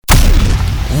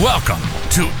Welcome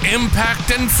to Impact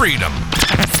and Freedom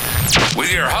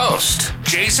with your host,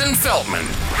 Jason Feltman.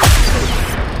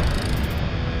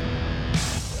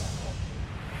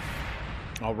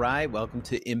 All right, welcome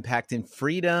to Impact and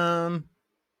Freedom.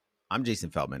 I'm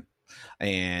Jason Feltman,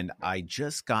 and I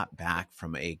just got back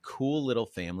from a cool little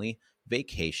family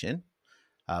vacation,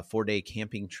 a 4-day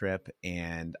camping trip,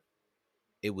 and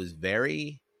it's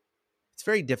very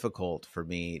difficult for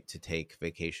me to take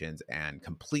vacations and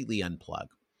completely unplug.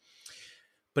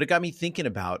 But it got me thinking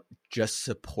about just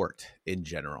support in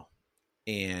general.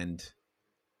 And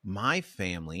my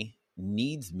family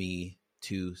needs me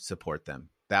to support them.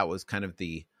 That was kind of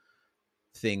the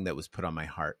thing that was put on my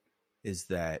heart, is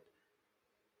that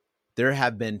there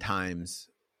have been times,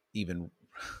 even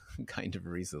kind of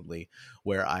recently,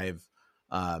 where I've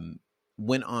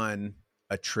went on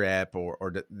a trip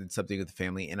or did something with the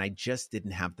family, and I just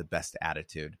didn't have the best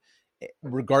attitude,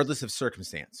 regardless of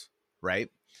circumstance, right?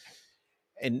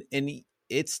 And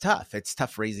it's tough. It's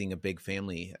tough raising a big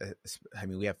family. I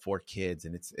mean, we have 4 kids,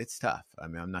 and it's tough. I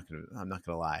mean, I'm not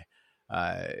gonna lie.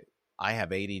 I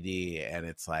have ADD, and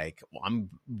it's like, well, I'm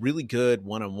really good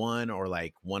one-on-one or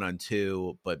like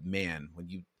one-on-two, but man, when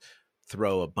you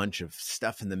throw a bunch of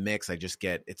stuff in the mix,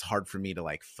 it's hard for me to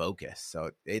like focus.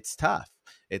 So it's tough.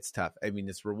 It's tough. I mean,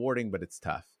 it's rewarding, but it's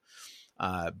tough.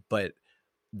 But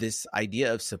this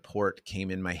idea of support came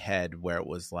in my head where it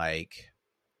was like,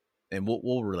 and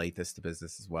we'll relate this to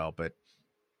business as well, but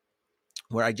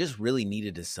where I just really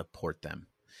needed to support them.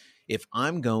 If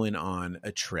I'm going on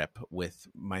a trip with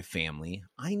my family,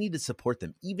 I need to support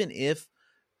them. Even if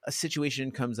a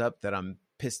situation comes up that I'm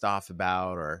pissed off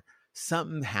about or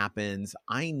something happens,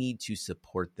 I need to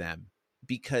support them.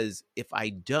 Because if I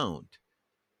don't,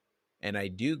 and I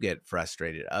do get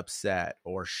frustrated, upset,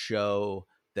 or show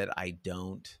that I'm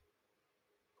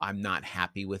not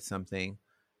happy with something,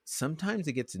 sometimes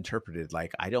it gets interpreted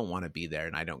like I don't want to be there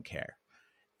and I don't care.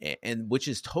 And which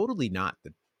is totally not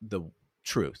the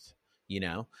truth,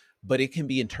 but it can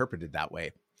be interpreted that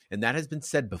way. And that has been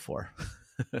said before.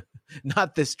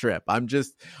 Not this trip. I'm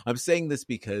saying this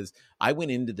because I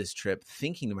went into this trip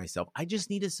thinking to myself, I just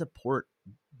need to support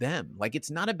them. Like,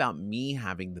 it's not about me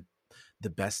having the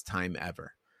best time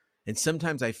ever. And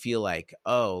sometimes I feel like,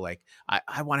 I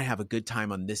want to have a good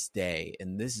time on this day.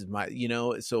 And this is my,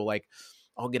 so like,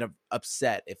 I'll get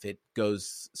upset if it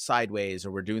goes sideways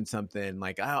or we're doing something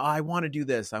like, I want to do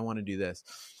this. I want to do this.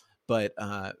 But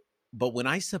when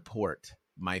I support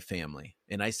my family,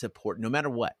 and I support no matter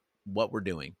what we're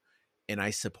doing, and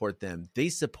I support them, they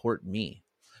support me.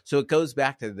 So it goes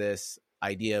back to this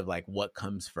idea of like, what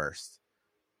comes first,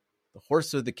 the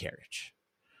horse or the carriage?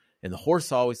 And the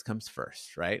horse always comes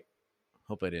first, right?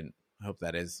 Hope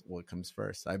that is what comes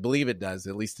first. I believe it does,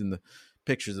 at least in the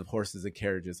pictures of horses and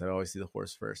carriages. I always see the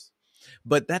horse first.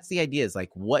 But that's the idea, is like,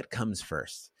 what comes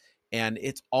first? And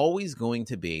it's always going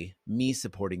to be me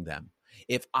supporting them.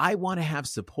 If I want to have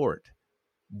support,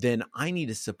 then I need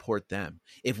to support them.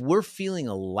 If we're feeling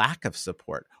a lack of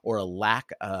support or a lack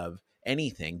of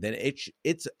anything, then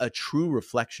it's a true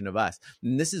reflection of us.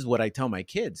 And this is what I tell my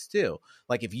kids too.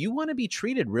 Like, if you want to be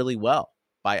treated really well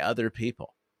by other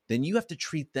people, then you have to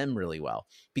treat them really well,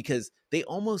 because they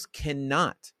almost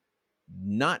cannot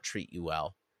not treat you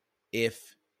well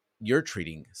if you're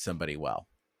treating somebody well.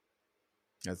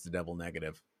 That's the double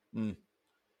negative.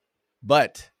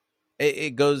 But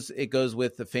it goes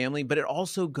with the family, but it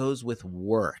also goes with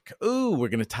work. Ooh, we're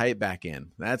going to tie it back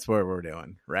in. That's what we're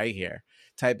doing right here.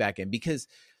 Tie it back in, because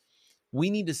we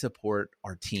need to support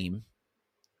our team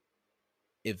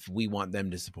if we want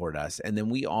them to support us. And then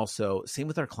we also, same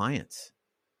with our clients,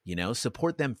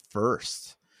 support them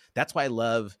first. That's why I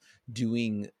love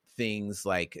doing things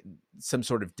like some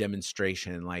sort of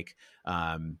demonstration, like,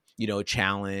 a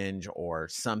challenge or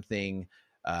something,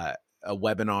 a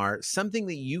webinar, something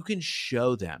that you can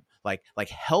show them, like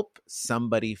help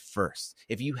somebody first.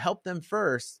 If you help them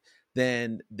first,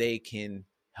 then they can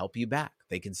help you back.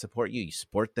 They can support you. You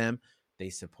support them, they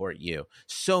support you.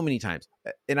 So many times.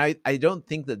 And I don't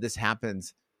think that this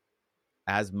happens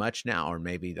as much now, or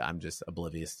maybe I'm just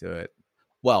oblivious to it.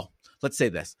 Well, let's say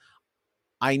this.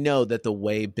 I know that the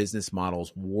way business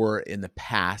models were in the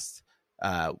past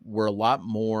were a lot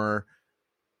more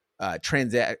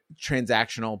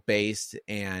transactional based,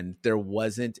 and there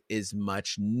wasn't as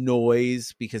much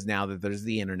noise because now that there's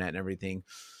the internet and everything.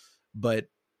 But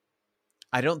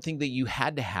I don't think that you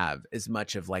had to have as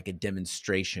much of like a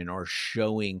demonstration or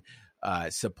showing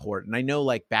support. And I know,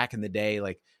 like, back in the day,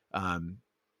 like,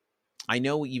 I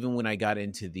know even when I got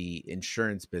into the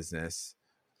insurance business,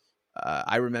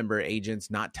 I remember agents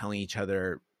not telling each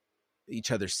other's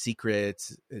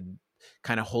secrets.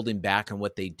 kind of holding back on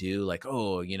what they do, like,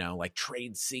 oh, like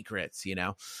trade secrets,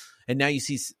 and now you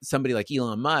see somebody like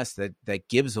Elon Musk that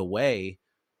gives away,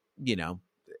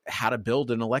 how to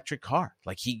build an electric car.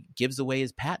 Like, he gives away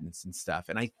his patents and stuff.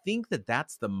 And I think that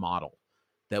that's the model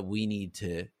that we need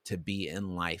to be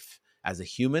in life as a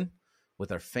human,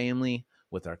 with our family,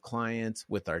 with our clients,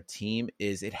 with our team.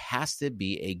 Is it has to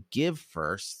be a give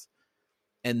first,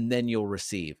 and then you'll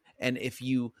receive. And if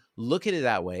you look at it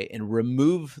that way and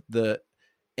remove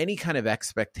any kind of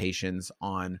expectations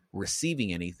on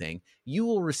receiving anything, you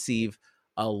will receive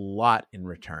a lot in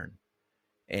return.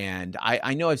 And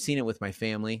I know I've seen it with my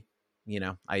family.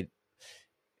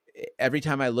 Every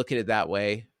time I look at it that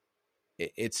way,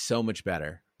 it's so much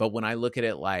better. But when I look at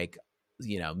it like,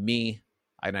 me,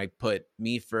 and I put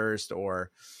me first,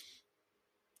 or,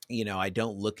 I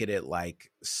don't look at it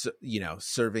like,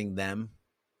 serving them,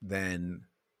 then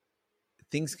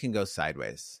things can go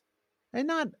sideways. And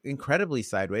not incredibly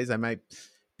sideways. I might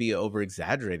be over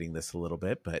exaggerating this a little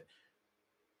bit, but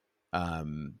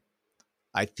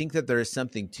I think that there is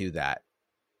something to that,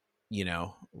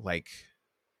 like,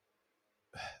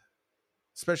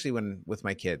 especially with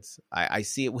my kids. I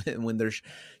see it when there's,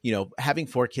 having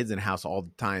 4 kids in a house all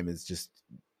the time is just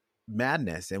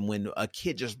madness. And when a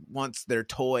kid just wants their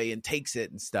toy and takes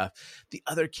it and stuff, the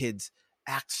other kids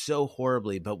act so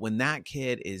horribly. But when that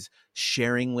kid is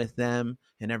sharing with them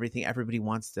and everything, everybody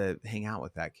wants to hang out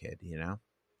with that kid.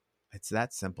 It's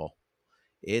that simple.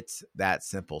 It's that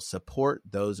simple. Support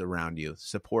those around you.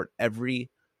 Support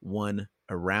everyone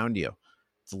around you.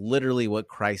 It's literally what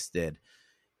Christ did.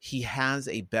 He has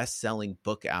a best-selling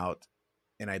book out,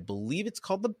 and I believe it's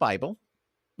called the Bible.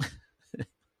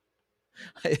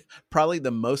 Probably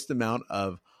the most amount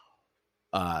of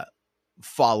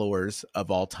followers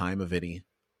of all time of any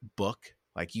book.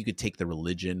 Like, you could take the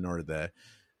religion or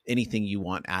anything you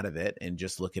want out of it and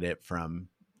just look at it from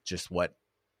just what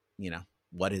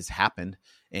has happened.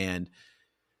 And,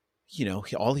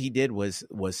 all he did was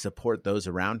support those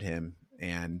around him.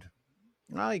 And,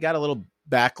 well, he got a little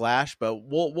backlash, but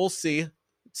we'll see.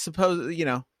 Suppose,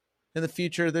 in the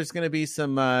future, there's going to be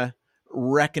some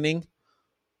reckoning.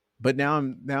 But now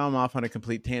I'm off on a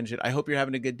complete tangent. I hope you're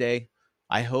having a good day.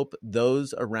 I hope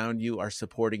those around you are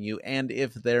supporting you. And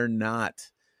if they're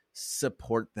not,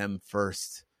 support them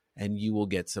first, and you will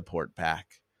get support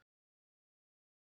back.